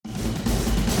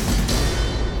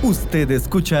Usted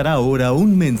escuchará ahora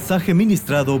un mensaje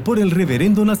ministrado por el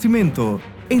Reverendo Nascimento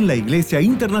en la Iglesia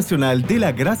Internacional de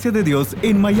la Gracia de Dios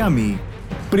en Miami.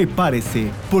 Prepárese,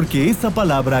 porque esa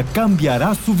palabra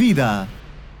cambiará su vida.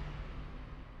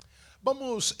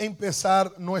 Vamos a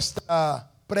empezar nuestra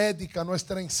prédica,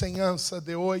 nuestra enseñanza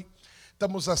de hoy.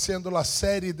 Estamos haciendo la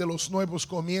serie de los nuevos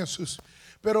comienzos.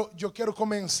 Pero yo quiero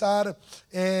comenzar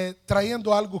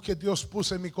trayendo algo que Dios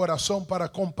puso en mi corazón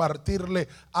para compartirle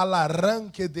al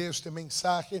arranque de este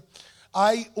mensaje.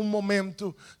 Hay un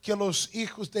momento que los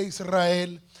hijos de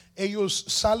Israel, ellos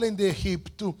salen de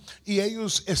Egipto y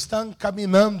ellos están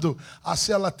caminando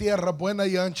hacia la tierra buena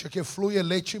y ancha que fluye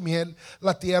leche y miel,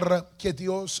 la tierra que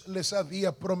Dios les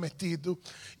había prometido.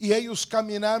 Y ellos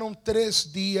caminaron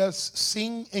 3 días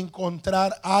sin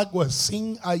encontrar agua,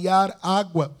 sin hallar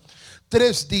agua.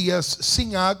 3 días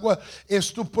sin agua,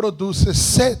 esto produce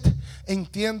sed.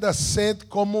 Entienda sed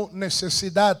como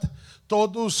necesidad.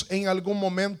 Todos en algún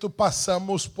momento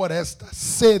pasamos por esta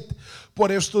sed,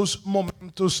 por estos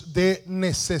momentos de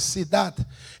necesidad.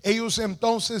 Ellos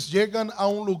entonces llegan a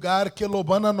un lugar que lo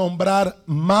van a nombrar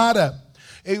Mara.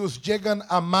 Ellos llegan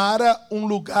a Mara, un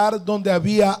lugar donde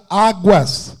había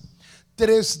aguas.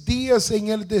 3 días en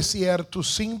el desierto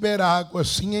sin ver agua,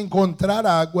 sin encontrar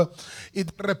agua, y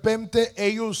de repente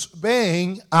ellos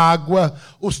ven agua.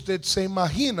 Usted se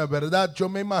imagina, ¿verdad? Yo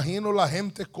me imagino la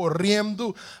gente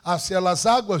corriendo hacia las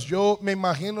aguas. Yo me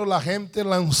imagino la gente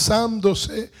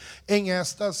lanzándose en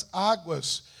estas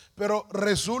aguas. Pero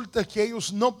resulta que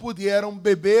ellos no pudieron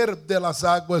beber de las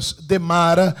aguas de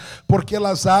Mara porque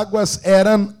las aguas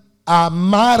eran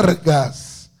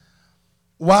amargas.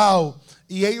 Wow.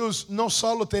 Y ellos no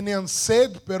solo tenían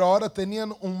sed, pero ahora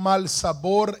tenían un mal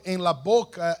sabor en la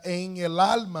boca, en el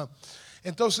alma.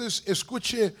 Entonces,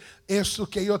 escuche esto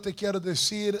que yo te quiero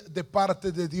decir de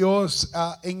parte de Dios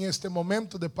en este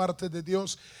momento, de parte de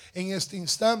Dios en este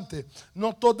instante.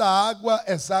 No toda agua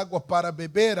es agua para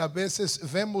beber. A veces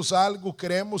vemos algo,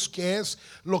 creemos que es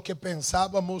lo que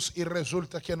pensábamos y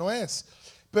resulta que no es.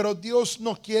 Pero Dios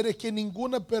no quiere que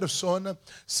ninguna persona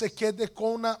se quede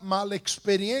con una mala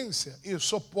experiencia y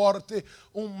soporte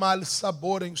un mal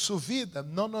sabor en su vida.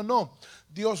 No, no, no.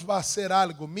 Dios va a hacer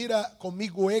algo. Mira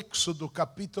conmigo Éxodo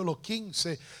capítulo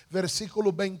 15,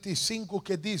 versículo 25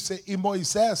 que dice: y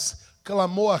Moisés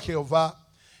clamó a Jehová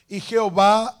y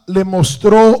Jehová le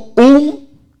mostró un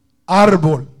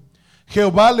árbol.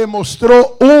 Jehová le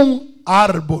mostró un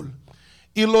árbol.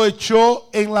 Y lo echó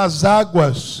en las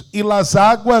aguas, y las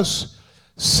aguas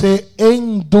se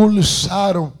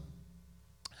endulzaron.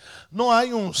 No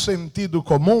hay un sentido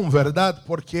común, ¿verdad?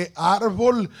 Porque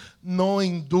árbol no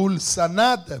endulza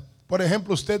nada. Por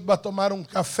ejemplo, usted va a tomar un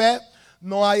café,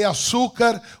 no hay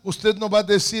azúcar, usted no va a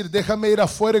decir, déjame ir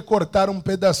afuera y cortar un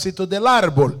pedacito del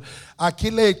árbol.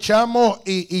 Aquí le echamos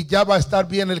y ya va a estar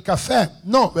bien el café.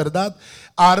 No, ¿verdad?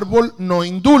 Árbol no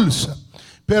endulza.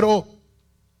 Pero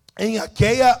en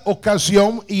aquella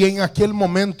ocasión y en aquel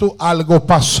momento algo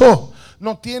pasó.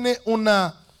 No tiene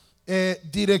una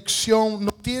dirección,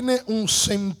 no tiene un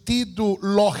sentido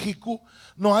lógico,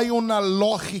 no hay una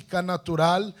lógica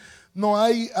natural, no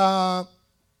hay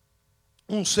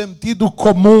un sentido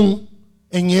común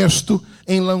en esto,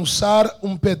 en lanzar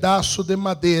un pedazo de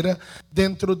madera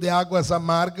dentro de aguas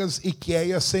amargas y que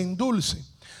ellas se endulcen.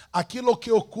 Aquí lo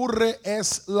que ocurre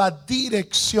es la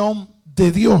dirección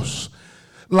de Dios.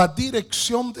 La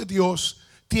dirección de Dios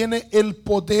tiene el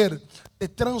poder de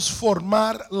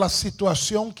transformar la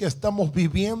situación que estamos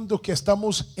viviendo, que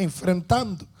estamos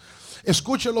enfrentando.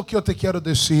 Escucha lo que yo te quiero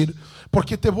decir,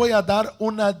 porque te voy a dar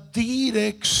una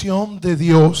dirección de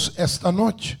Dios esta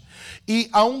noche. Y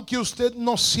aunque usted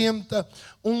no sienta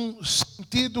un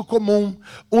sentido común,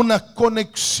 una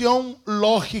conexión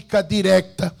lógica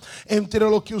directa entre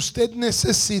lo que usted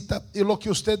necesita y lo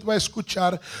que usted va a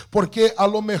escuchar, porque a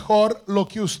lo mejor lo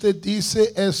que usted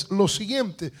dice es lo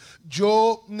siguiente: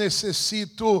 yo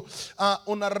necesito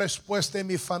una respuesta en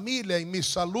mi familia, en mi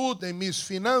salud, en mis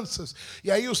finanzas.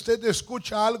 Y ahí usted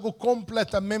escucha algo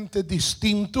completamente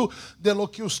distinto de lo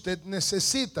que usted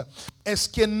necesita. Es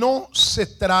que no se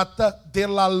trata de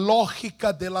la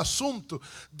lógica del asunto,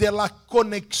 de la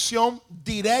conexión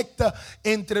directa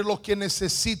entre lo que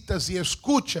necesitas y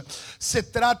escucha. Se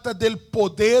trata del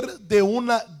poder de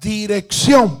una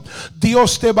dirección.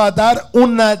 Dios te va a dar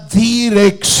una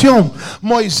dirección.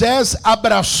 Moisés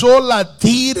abrazó la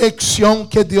dirección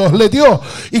que Dios le dio.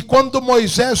 Y cuando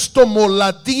Moisés tomó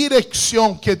la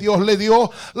dirección que Dios le dio,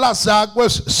 las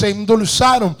aguas se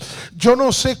endulzaron. Yo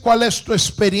no sé cuál es tu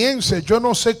experiencia, yo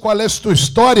no sé cuál es tu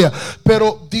historia,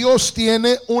 pero Dios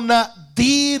tiene una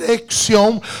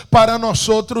dirección para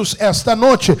nosotros esta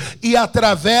noche, y a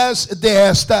través de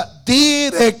esta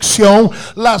dirección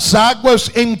las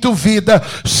aguas en tu vida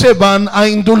se van a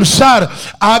endulzar,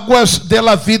 aguas de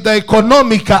la vida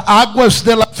económica, aguas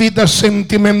de la vida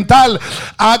sentimental,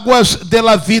 aguas de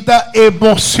la vida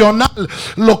emocional.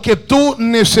 Lo que tú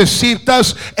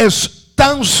necesitas es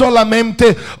tan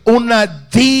solamente una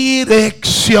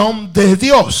dirección de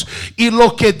Dios, y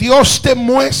lo que Dios te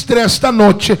muestre esta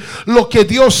noche, lo que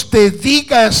Dios te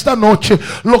diga esta noche,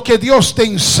 lo que Dios te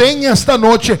enseña esta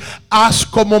noche, haz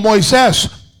como Moisés.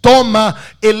 Toma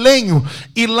el leño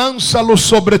y lánzalo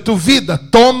sobre tu vida.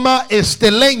 Toma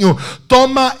este leño,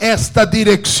 toma esta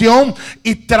dirección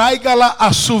y tráigala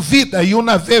a su vida. Y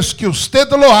una vez que usted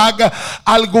lo haga,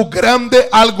 algo grande,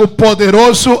 algo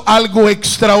poderoso, algo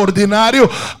extraordinario,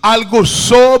 algo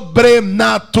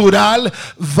sobrenatural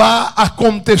va a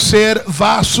acontecer,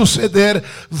 va a suceder,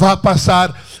 va a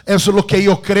pasar. Eso es lo que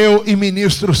yo creo y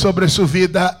ministro sobre su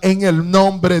vida en el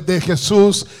nombre de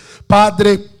Jesús.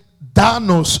 Padre,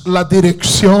 danos la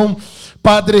dirección,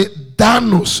 Padre,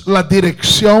 danos la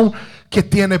dirección que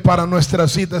tiene para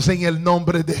nuestras vidas en el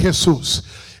nombre de Jesús.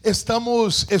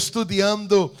 Estamos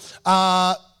estudiando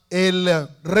el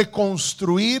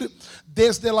reconstruir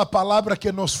desde la palabra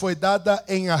que nos fue dada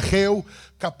en Ageo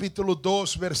capítulo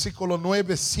 2 versículo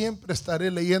 9. Siempre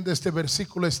estaré leyendo este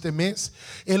versículo este mes.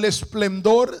 El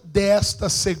esplendor de esta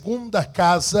segunda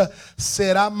casa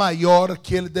será mayor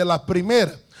que el de la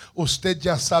primera. Usted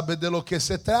já sabe de lo que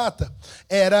se trata.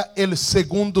 Era el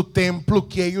segundo templo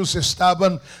que ellos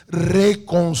estaban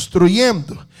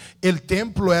reconstruyendo. El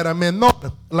templo era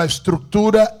menor, la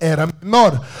estructura era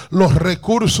menor, los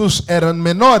recursos eran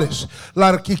menores, la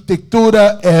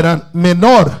arquitectura era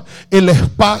menor, el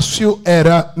espacio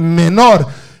era menor,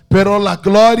 pero la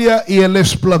gloria y el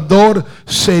esplendor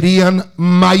serían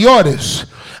mayores.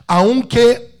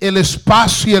 Aunque el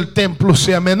espacio y el templo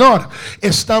sea menor,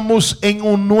 estamos en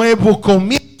un nuevo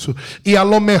comienzo, y a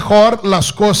lo mejor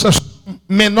las cosas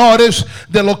menores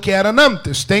de lo que eran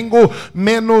antes. Tengo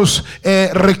menos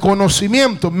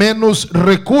reconocimiento, menos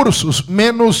recursos,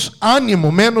 menos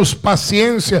ánimo, menos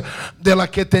paciencia de la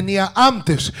que tenía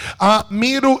antes.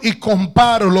 Miro y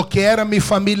comparo lo que era mi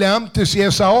familia antes y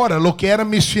es ahora, lo que eran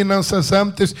mis finanzas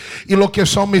antes y lo que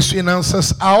son mis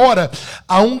finanzas ahora.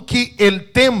 Aunque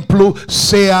el templo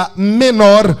sea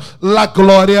menor, la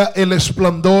gloria, el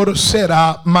esplendor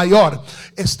será mayor.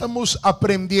 Estamos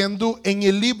aprendiendo en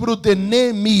el libro de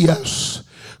Nehemías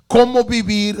cómo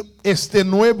vivir este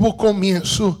nuevo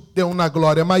comienzo de una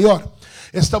gloria mayor.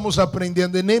 Estamos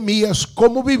aprendiendo en Nehemías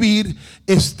cómo vivir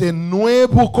este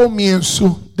nuevo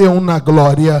comienzo de una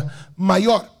gloria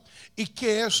mayor. ¿Y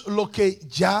qué es lo que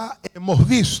ya hemos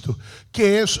visto?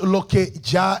 ¿Qué es lo que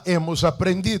ya hemos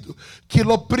aprendido? Que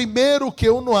lo primero que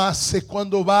uno hace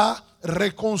cuando va a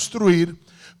reconstruir,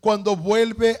 cuando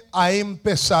vuelve a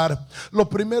empezar, lo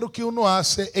primero que uno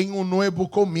hace en un nuevo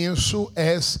comienzo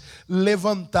es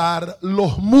levantar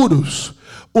los muros.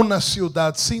 Una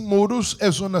ciudad sin muros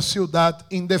es una ciudad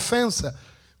indefensa.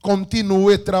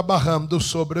 Continúe trabajando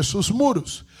sobre sus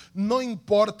muros. No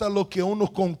importa lo que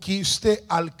uno conquiste,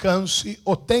 alcance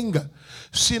o tenga.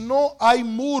 Si no hay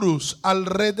muros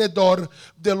alrededor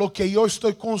de lo que yo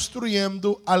estoy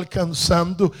construyendo,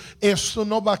 alcanzando, esto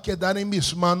no va a quedar en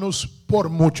mis manos por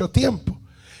mucho tiempo.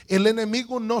 El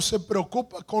enemigo no se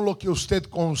preocupa con lo que usted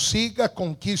consiga,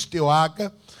 conquiste o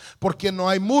haga, porque no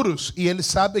hay muros, y él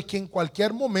sabe que en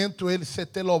cualquier momento él se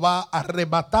te lo va a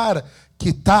arrebatar,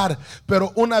 quitar.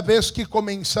 Pero una vez que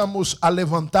comenzamos a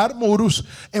levantar muros,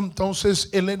 entonces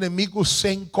el enemigo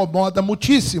se incomoda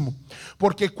muchísimo,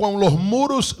 porque con los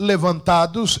muros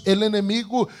levantados el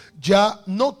enemigo ya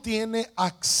no tiene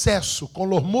acceso.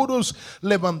 Con los muros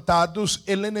levantados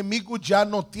el enemigo ya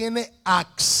no tiene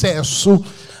acceso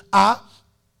a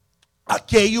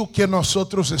aquello que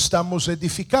nosotros estamos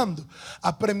edificando.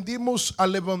 Aprendimos a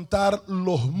levantar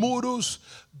los muros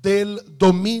del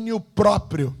dominio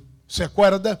propio. ¿Se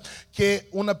acuerda que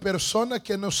una persona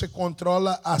que no se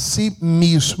controla a sí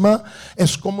misma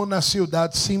es como una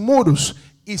ciudad sin muros?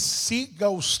 Y siga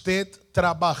usted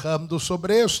trabajando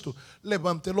sobre esto.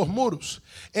 Levante los muros.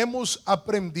 Hemos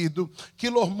aprendido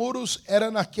que los muros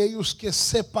eran aquellos que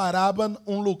separaban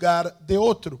un lugar de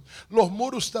otro. Los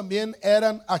muros también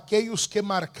eran aquellos que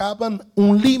marcaban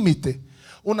un límite.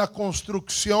 Una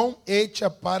construcción hecha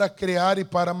para crear y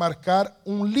para marcar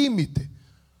un límite.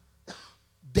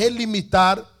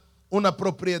 Delimitar una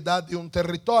propiedad de un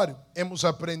territorio. Hemos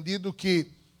aprendido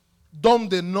que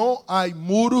donde no hay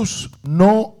muros,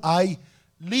 no hay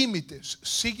límites.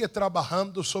 Sigue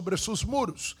trabajando sobre sus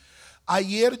muros.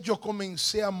 Ayer yo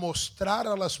comencé a mostrar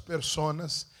a las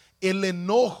personas el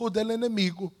enojo del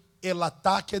enemigo, el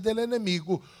ataque del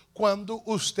enemigo, cuando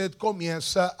usted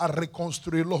comienza a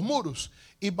reconstruir los muros.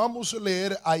 Y vamos a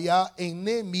leer allá en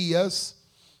Nehemías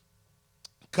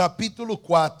capítulo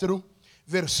 4,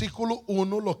 versículo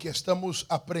 1, lo que estamos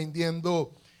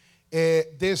aprendiendo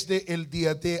desde el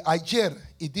día de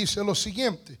ayer. Y dice lo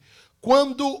siguiente: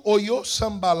 cuando oyó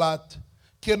Sanballat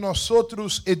que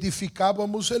nosotros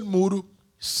edificábamos el muro,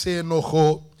 se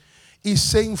enojó y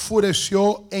se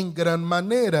enfureció en gran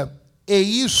manera e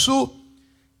hizo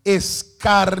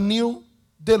escarnio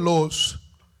de los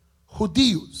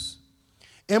judíos.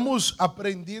 Hemos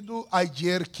aprendido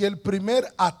ayer que el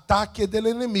primer ataque del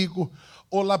enemigo,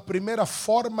 o la primera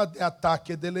forma de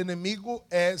ataque del enemigo,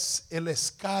 es el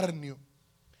escarnio.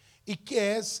 ¿Y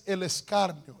qué es el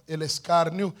escarnio? El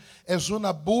escarnio es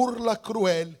una burla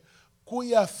cruel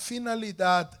cuya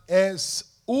finalidad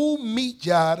es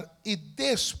humillar y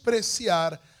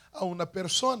despreciar a una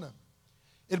persona.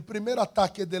 El primer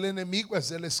ataque del enemigo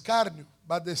es el escarnio.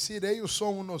 Va a decir, ellos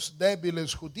son unos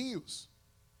débiles judíos.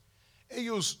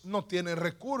 Ellos no tienen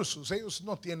recursos, ellos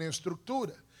no tienen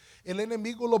estructura. El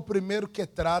enemigo lo primero que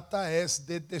trata es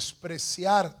de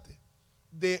despreciarte,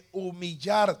 de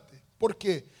humillarte. ¿Por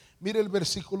qué? Mire el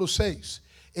versículo 6.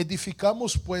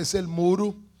 Edificamos pues el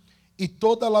muro y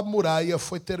toda la muralla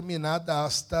fue terminada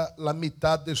hasta la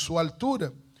mitad de su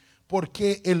altura,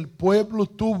 porque el pueblo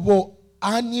tuvo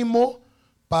ánimo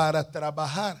para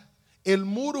trabajar. El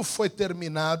muro fue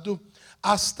terminado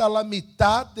hasta la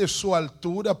mitad de su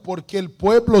altura, porque el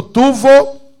pueblo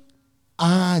tuvo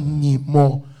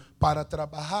ánimo para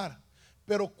trabajar.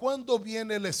 Pero cuando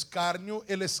viene el escarnio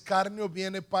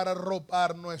viene para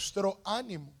robar nuestro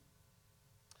ánimo.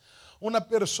 Una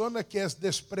persona que es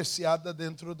despreciada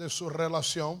dentro de su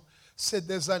relación se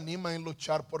desanima en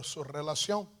luchar por su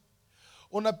relación.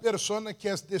 Una persona que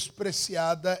es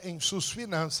despreciada en sus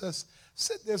finanzas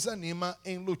se desanima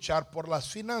en luchar por las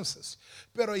finanzas.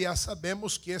 Pero ya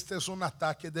sabemos que este es un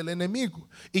ataque del enemigo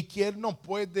y que él no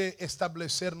puede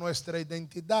establecer nuestra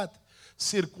identidad.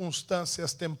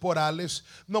 Circunstancias temporales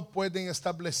no pueden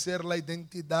establecer la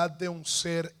identidad de un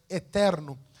ser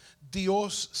eterno.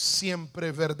 Dios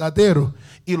siempre verdadero,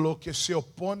 y lo que se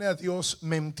opone a Dios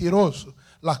mentiroso.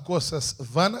 Las cosas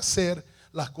van a ser,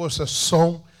 las cosas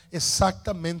son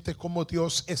exactamente como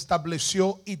Dios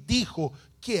estableció y dijo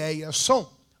que ellas son.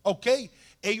 Ok,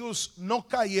 ellos no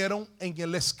cayeron en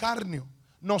el escarnio,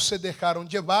 no se dejaron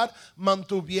llevar,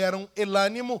 mantuvieron el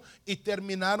ánimo y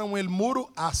terminaron el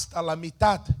muro hasta la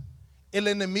mitad. El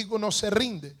enemigo no se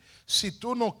rinde. Si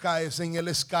tú no caes en el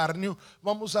escarnio,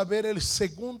 vamos a ver el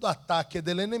segundo ataque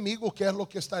del enemigo, que es lo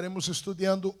que estaremos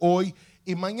estudiando hoy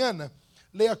y mañana.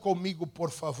 Lea conmigo,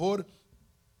 por favor,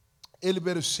 el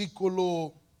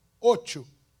versículo 8.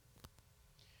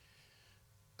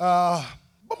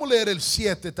 Vamos a leer el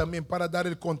 7 también para dar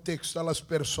el contexto a las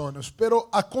personas. Pero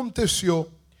aconteció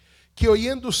que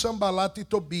oyendo Sanballat y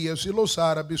Tobías y los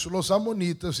árabes, los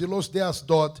amonitas y los de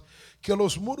Asdod, que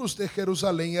los muros de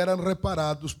Jerusalén eran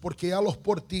reparados, porque ya los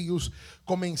portillos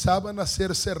comenzaban a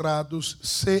ser cerrados,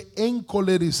 se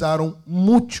encolerizaron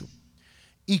mucho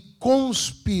y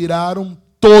conspiraron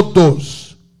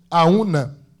todos a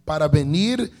una para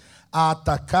venir a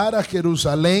atacar a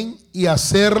Jerusalén y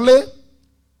hacerle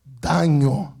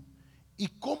daño. ¿Y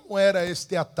cómo era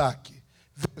este ataque?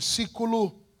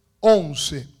 Versículo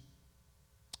 11.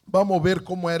 Vamos a ver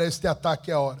cómo era este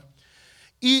ataque ahora.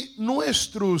 Y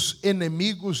nuestros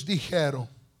enemigos dijeron: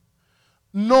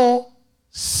 no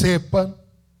sepan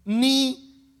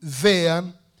ni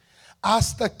vean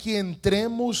hasta que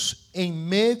entremos en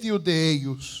medio de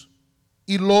ellos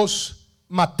y los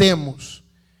matemos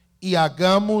y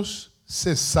hagamos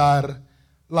cesar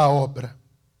la obra.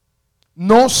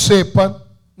 No sepan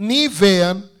ni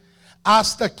vean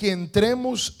hasta que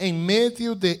entremos en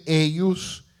medio de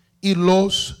ellos y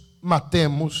los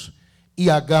matemos y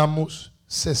hagamos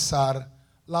cesar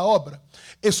la obra.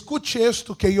 Escuche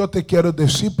esto que yo te quiero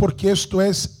decir, porque esto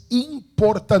es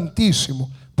importantísimo.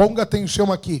 Ponga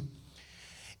atención aquí.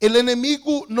 El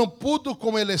enemigo no pudo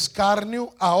con el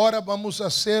escarnio. Ahora vamos a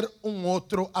hacer un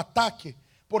otro ataque,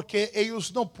 porque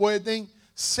ellos no pueden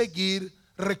seguir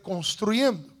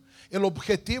reconstruyendo. El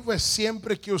objetivo es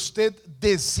siempre que usted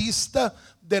desista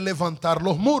de levantar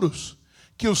los muros,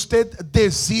 que usted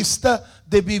desista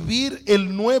de vivir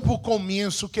el nuevo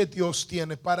comienzo que Dios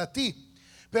tiene para ti.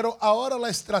 Pero ahora la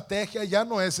estrategia ya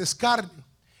no es escarnio.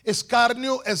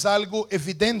 Escarnio es algo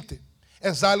evidente,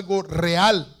 es algo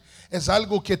real, es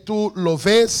algo que tú lo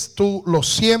ves, tú lo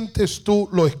sientes, tú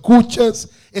lo escuchas.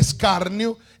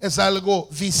 Escarnio es algo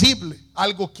visible,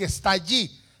 algo que está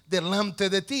allí delante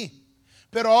de ti.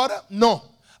 Pero ahora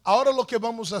no. Ahora lo que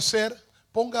vamos a hacer,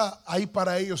 ponga ahí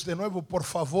para ellos de nuevo, por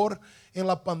favor, en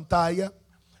la pantalla.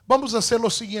 Vamos a hacer lo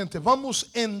siguiente, vamos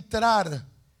a entrar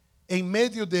en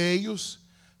medio de ellos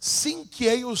sin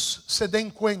que ellos se den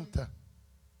cuenta.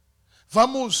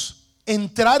 Vamos a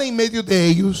entrar en medio de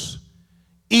ellos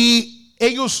y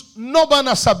ellos no van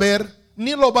a saber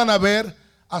ni lo van a ver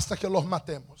hasta que los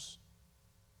matemos.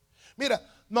 Mira,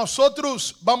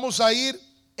 nosotros vamos a ir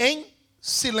en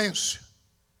silencio,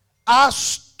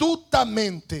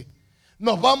 astutamente.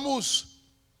 Nos vamos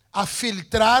a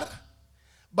filtrar,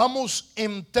 vamos a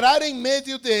entrar en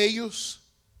medio de ellos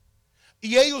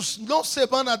y ellos no se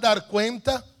van a dar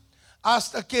cuenta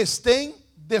hasta que estén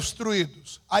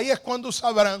destruidos. Ahí es cuando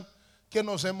sabrán que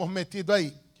nos hemos metido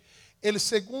ahí. El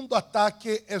segundo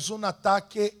ataque es un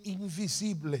ataque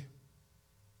invisible.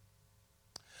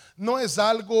 No es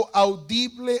algo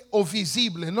audible o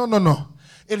visible. No.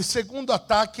 El segundo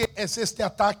ataque es este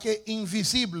ataque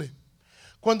invisible.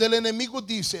 Cuando el enemigo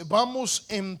dice, vamos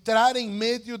a entrar en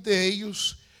medio de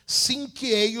ellos sin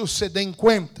que ellos se den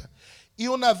cuenta. Y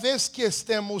una vez que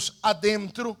estemos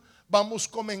adentro, vamos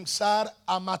a comenzar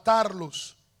a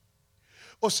matarlos.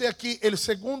 O sea que el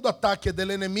segundo ataque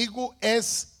del enemigo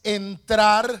es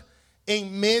entrar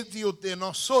en medio de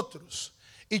nosotros.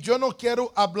 Y yo no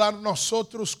quiero hablar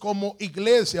nosotros como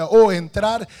iglesia o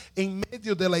entrar en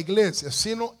medio de la iglesia,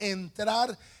 sino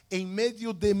entrar en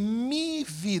medio de mi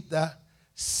vida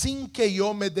sin que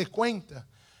yo me dé cuenta.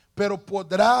 Pero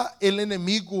 ¿podrá el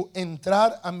enemigo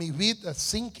entrar a mi vida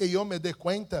sin que yo me dé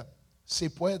cuenta? Sí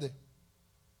puede.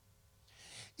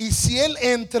 Y si él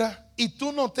entra y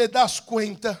tú no te das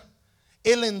cuenta,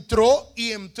 él entró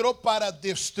y entró para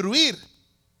destruir.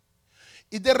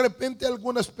 Y de repente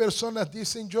algunas personas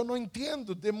dicen, yo no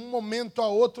entiendo, de un momento a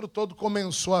otro todo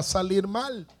comenzó a salir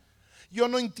mal. Yo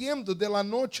no entiendo, de la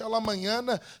noche a la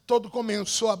mañana todo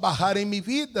comenzó a bajar en mi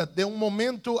vida. De un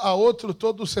momento a otro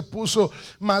todo se puso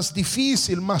más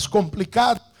difícil, más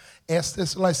complicado. Esta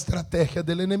es la estrategia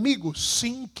del enemigo,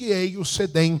 sin que ellos se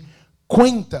den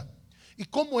cuenta. ¿Y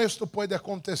cómo esto puede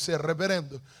acontecer,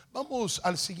 reverendo? Vamos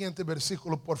al siguiente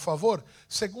versículo, por favor.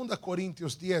 2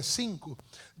 Corintios 10:5.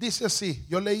 Dice así,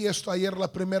 yo leí esto ayer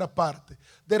la primera parte.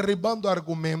 Derribando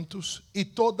argumentos y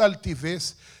toda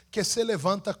altivez que se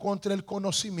levanta contra el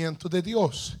conocimiento de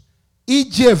Dios. Y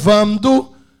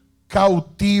llevando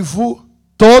cautivo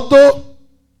todo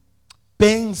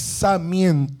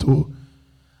pensamiento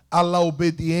a la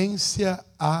obediencia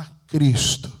a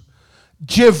Cristo.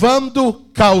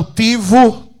 Llevando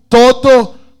cautivo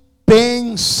todo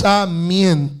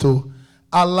pensamiento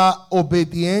a la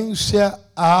obediencia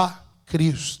a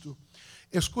Cristo.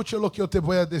 Escuche lo que eu te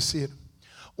voy a decir.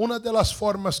 Una de las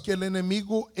formas que el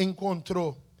enemigo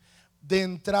encontró de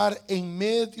entrar en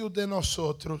medio de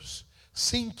nosotros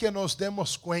sin que nos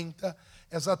demos cuenta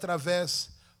es a través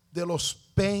de los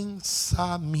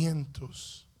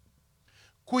pensamientos.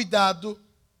 Cuidado,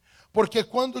 porque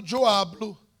quando eu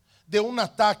hablo de um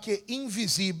ataque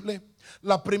invisível,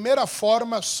 a primeira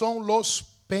forma são os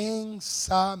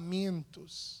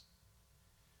pensamentos.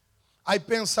 Há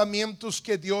pensamentos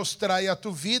que Deus traz a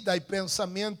tu vida, há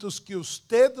pensamentos que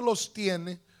usted los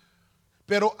tiene,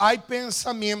 pero há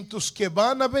pensamentos que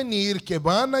van a venir, que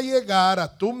van a llegar a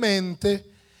tu mente,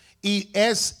 e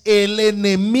é el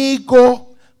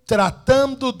enemigo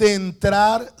tratando de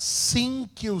entrar sin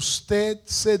que usted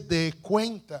se dé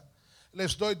cuenta.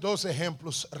 Les doy dos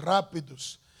ejemplos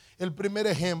rápidos. El primer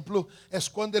ejemplo es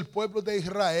cuando el pueblo de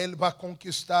Israel va a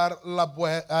conquistar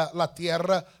la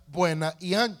tierra buena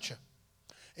y ancha.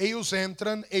 Ellos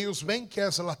entran, ellos ven que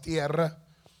es la tierra,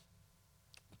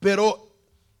 pero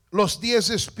los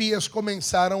 10 espías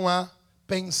comenzaron a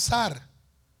pensar.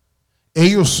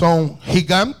 Ellos son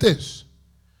gigantes.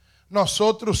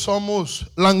 Nosotros somos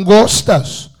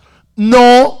langostas.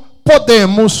 No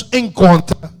podemos en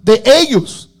contra de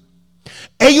ellos.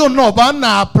 Ellos nos van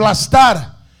a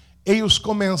aplastar. Ellos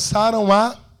comenzaron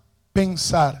a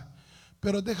pensar.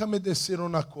 Pero déjame decir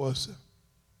una cosa.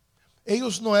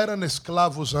 Ellos no eran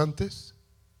esclavos antes.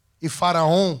 Y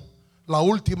Faraón, la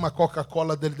última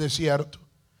Coca-Cola del desierto.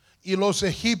 Y los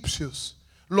egipcios,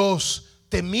 los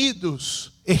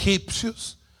temidos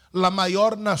egipcios, la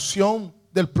mayor nación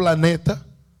del planeta.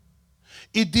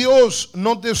 Y Dios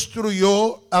no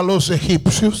destruyó a los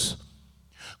egipcios.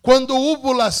 Quando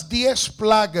hubo as 10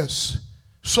 plagas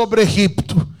sobre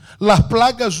Egipto, as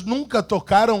plagas nunca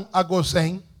tocaram a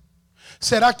Gosém.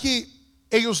 Será que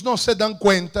eles não se dão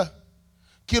conta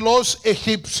que os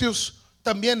egípcios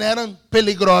também eram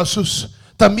peligrosos,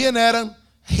 também eram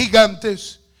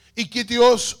gigantes, e que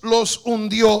Deus los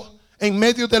hundió em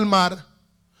meio del mar,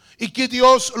 e que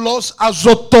Deus los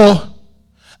azotó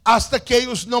hasta que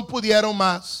ellos no pudieron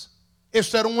más.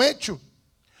 Esto era un hecho.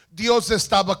 Dios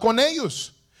estaba con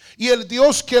ellos. Y el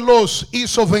Dios que los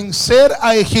hizo vencer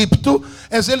a Egipto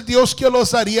es el Dios que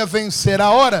los haría vencer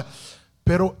ahora.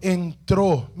 Pero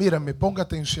entró, mírame, ponga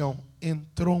atención,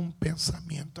 entró un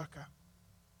pensamiento acá.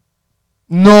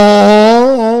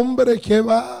 No, hombre, ¿qué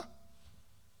va?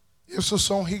 Esos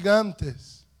son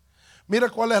gigantes. Mira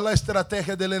cuál es la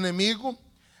estrategia del enemigo.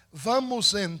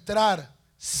 Vamos a entrar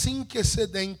sin que se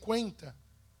den cuenta.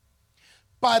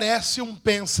 Parece un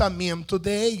pensamiento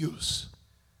de ellos,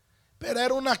 pero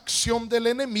era una acción del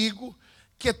enemigo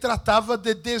que trataba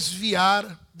de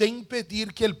desviar, de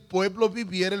impedir que el pueblo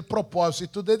viviera el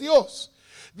propósito de Dios.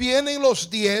 Vienen los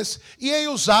 10 y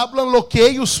ellos hablan lo que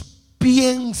ellos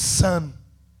piensan.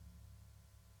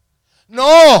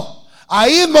 No,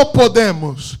 ahí no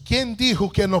podemos. ¿Quién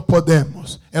dijo que no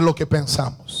podemos? Es lo que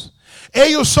pensamos.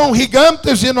 Ellos son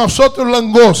gigantes y nosotros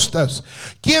langostas.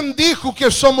 ¿Quién dijo que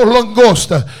somos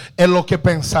langostas? Es lo que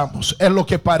pensamos, es lo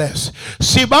que parece.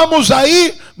 Si vamos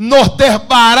ahí, nos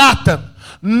desbaratan,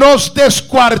 nos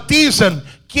descuartizan.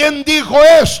 ¿Quién dijo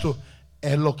esto?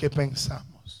 Es lo que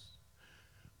pensamos.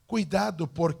 Cuidado,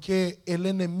 porque el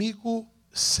enemigo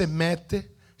se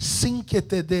mete sin que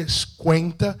te des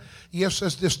cuenta y eso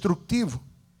es destructivo.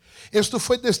 Esto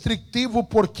fue destructivo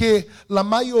porque la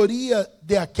mayoría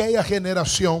de aquella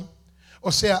generación,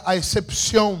 o sea, a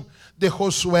excepción de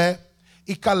Josué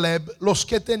y Caleb, los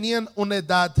que tenían una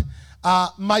edad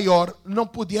mayor,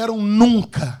 no pudieron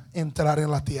nunca entrar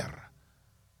en la tierra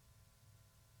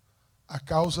a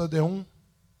causa de un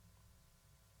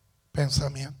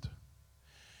pensamiento.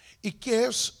 ¿Y qué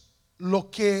es lo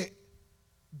que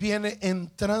viene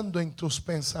entrando en tus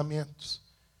pensamientos?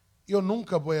 Yo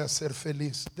nunca voy a ser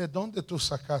feliz. ¿De dónde tú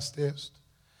sacaste esto?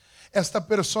 Esta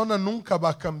persona nunca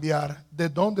va a cambiar. ¿De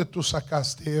dónde tú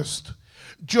sacaste esto?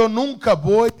 Yo nunca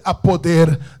voy a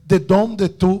poder. ¿De dónde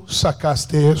tú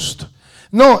sacaste esto?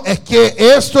 No, es que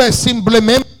esto es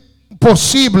simplemente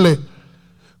imposible.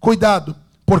 Cuidado,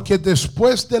 porque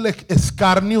después del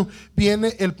escarnio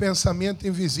viene el pensamiento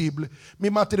invisible. Mi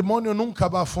matrimonio nunca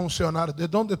va a funcionar. ¿De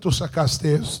dónde tú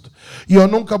sacaste esto? Yo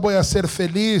nunca voy a ser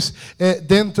feliz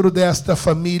dentro de esta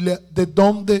familia. ¿De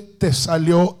dónde te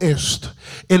salió esto?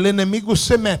 El enemigo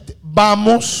se mete.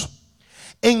 Vamos,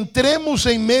 entremos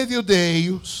en medio de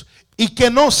ellos y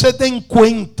que no se den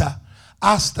cuenta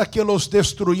hasta que los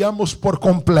destruyamos por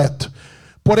completo.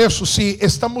 Por eso, si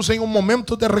estamos en un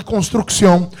momento de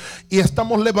reconstrucción y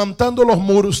estamos levantando los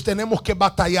muros, tenemos que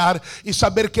batallar y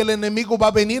saber que el enemigo va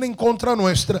a venir en contra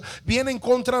nuestra. Viene en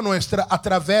contra nuestra a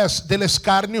través del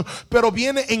escarnio, pero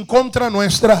viene en contra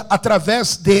nuestra a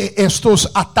través de estos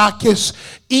ataques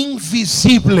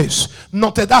invisibles.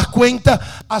 No te das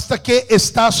cuenta hasta que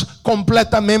estás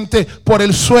completamente por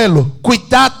el suelo.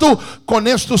 Cuidado con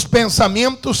estos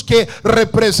pensamientos que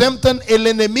representan el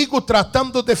enemigo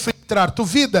tratando de filtrar tu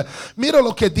vida. Mira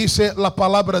lo que dice la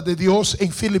palabra de Dios en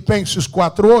Filipenses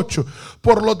 4:8.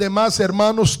 Por lo demás,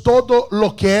 hermanos, todo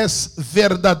lo que es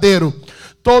verdadero,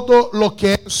 todo lo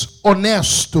que es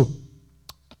honesto,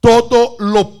 todo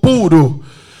lo puro,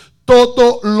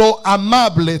 todo lo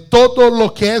amable, todo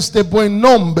lo que es de buen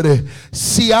nombre,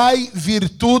 si hay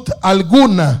virtud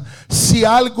alguna, si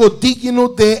algo digno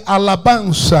de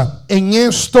alabanza, en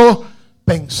esto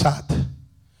pensad.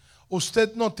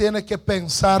 Usted no tiene que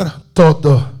pensar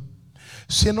todo.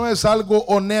 Si no es algo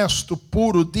honesto,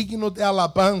 puro, digno de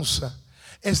alabanza,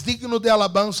 es digno de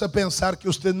alabanza pensar que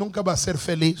usted nunca va a ser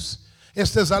feliz.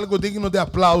 Este es algo digno de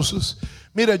aplausos.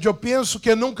 Mira, yo pienso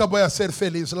que nunca voy a ser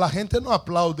feliz. La gente no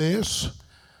aplaude eso.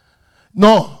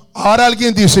 No, ahora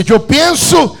alguien dice, yo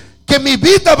pienso que mi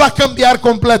vida va a cambiar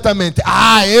completamente.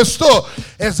 Esto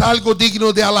es algo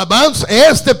digno de alabanza.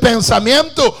 Este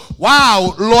pensamiento,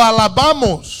 wow, lo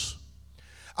alabamos.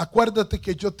 Acuérdate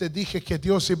que yo te dije que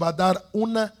Dios iba a dar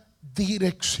una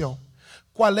dirección.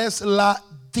 ¿Cuál es la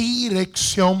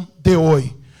dirección de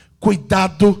hoy?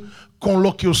 Cuidado con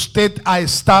lo que usted ha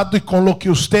estado y con lo que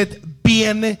usted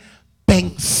viene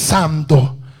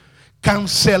pensando.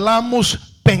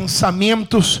 Cancelamos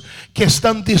pensamientos que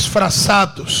están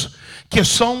disfrazados, que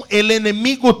son el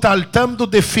enemigo tratando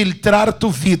de filtrar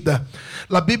tu vida.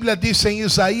 La Biblia dice en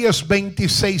Isaías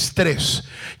 26:3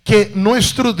 que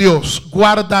nuestro Dios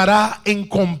guardará en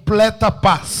completa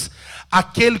paz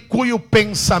aquel cuyo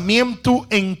pensamiento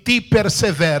en ti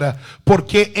persevera,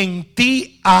 porque en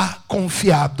ti ha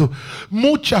confiado.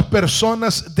 Muchas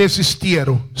personas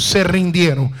desistieron, se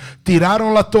rindieron,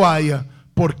 tiraron la toalla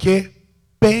porque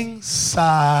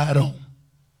pensaron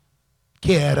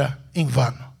que era en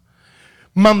vano.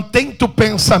 Mantén tu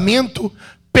pensamiento,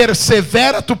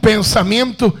 persevera tu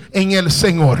pensamiento en el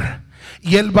Señor.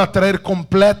 y Él va a traer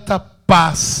completa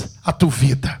paz a tu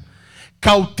vida.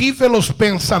 Cautive los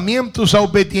pensamientos a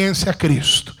obediencia a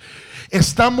Cristo.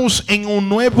 Estamos en un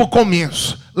nuevo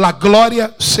comienzo. La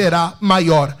gloria será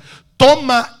mayor.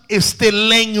 Toma este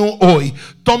leño hoy.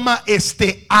 Toma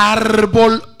este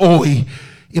árbol hoy.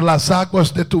 Y las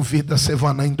aguas de tu vida se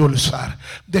van a endulzar.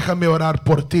 Déjame orar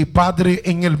por ti, Padre,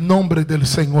 en el nombre del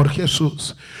Señor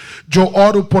Jesús. Yo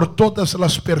oro por todas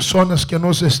las personas que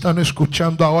nos están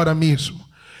escuchando ahora mismo.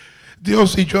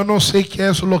 Dios, y yo no sé qué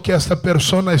es lo que esta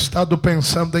persona ha estado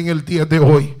pensando en el día de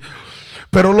hoy.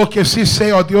 Pero lo que sí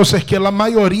sé, oh Dios, es que la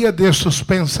mayoría de estos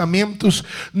pensamientos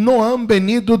no han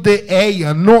venido de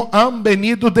ella, no han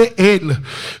venido de él.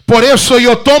 Por eso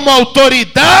yo tomo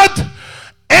autoridad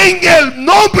en el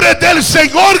nombre del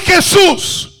Señor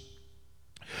Jesús.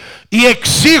 Y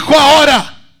exijo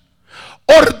ahora,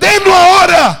 ordeno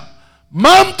ahora,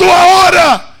 mando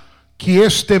ahora que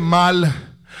este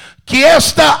mal, que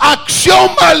esta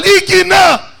acción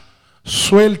maligna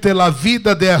suelte la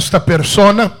vida de esta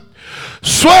persona,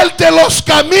 suelte los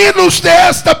caminos de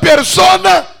esta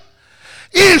persona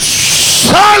y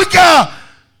salga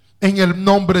en el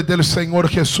nombre del Señor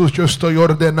Jesús. Yo estoy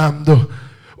ordenando,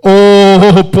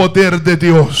 oh poder de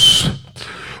Dios,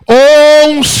 oh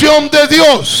unción de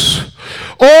Dios,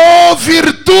 oh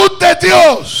virtud de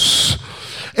Dios,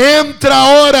 entra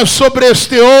ahora sobre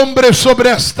este hombre,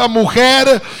 sobre esta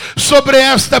mujer,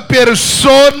 sobre esta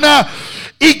persona,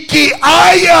 y que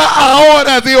haya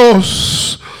ahora,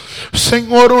 Dios,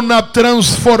 Señor, una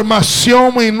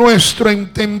transformación en nuestro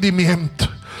entendimiento.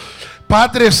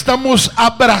 Padre, estamos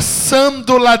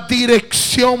abrazando la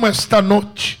dirección esta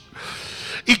noche.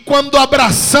 Y cuando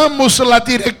abrazamos la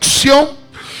dirección,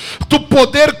 tu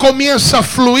poder comienza a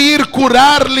fluir,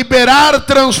 curar, liberar,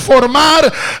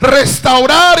 transformar,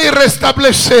 restaurar y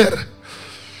restablecer.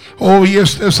 Oh, y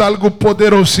esto es algo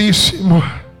poderosísimo.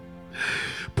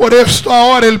 Por esto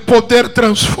ahora el poder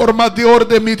transformador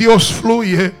de mi Dios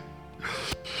fluye.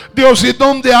 Dios, y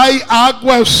donde hay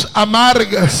aguas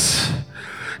amargas,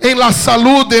 en la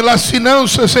salud, en las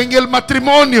finanzas, en el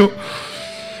matrimonio,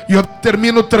 yo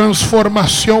termino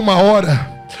transformación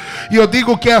ahora. Yo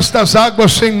digo que estas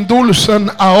aguas se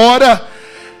endulzan ahora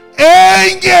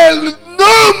en el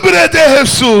nombre de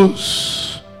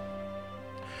Jesús.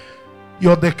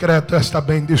 Yo decreto esta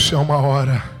bendición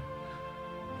ahora.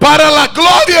 Para la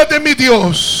gloria de mi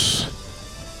Dios,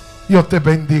 yo te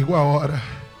bendigo ahora.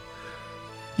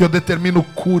 Yo determino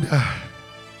cura,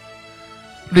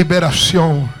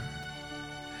 liberación.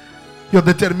 Yo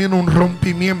determino un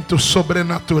rompimiento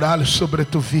sobrenatural sobre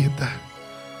tu vida.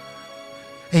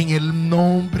 En el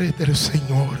nombre del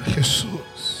Señor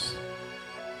Jesús.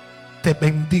 Te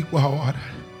bendigo ahora.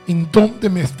 En donde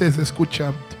me estés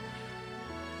escuchando,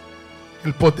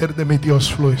 el poder de mi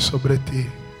Dios fluye sobre ti.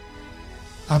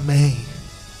 Amén.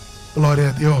 Gloria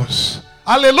a Dios.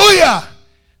 Aleluya.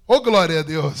 Oh, gloria a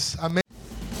Dios. Amén.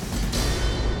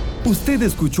 Usted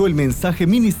escuchó el mensaje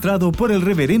ministrado por el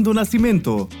Reverendo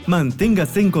Nascimento.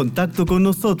 Manténgase en contacto con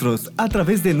nosotros a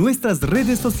través de nuestras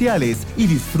redes sociales y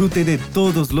disfrute de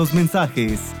todos los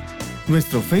mensajes.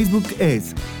 Nuestro Facebook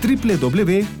es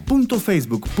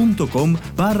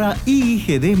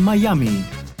www.facebook.com/IIGD Miami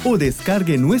o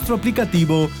descargue nuestro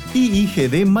aplicativo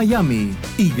IIGD Miami,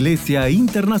 Iglesia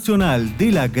Internacional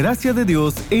de la Gracia de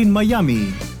Dios en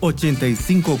Miami,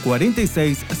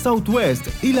 8546 Southwest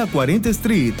y la 40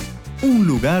 Street, un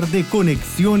lugar de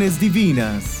conexiones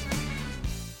divinas.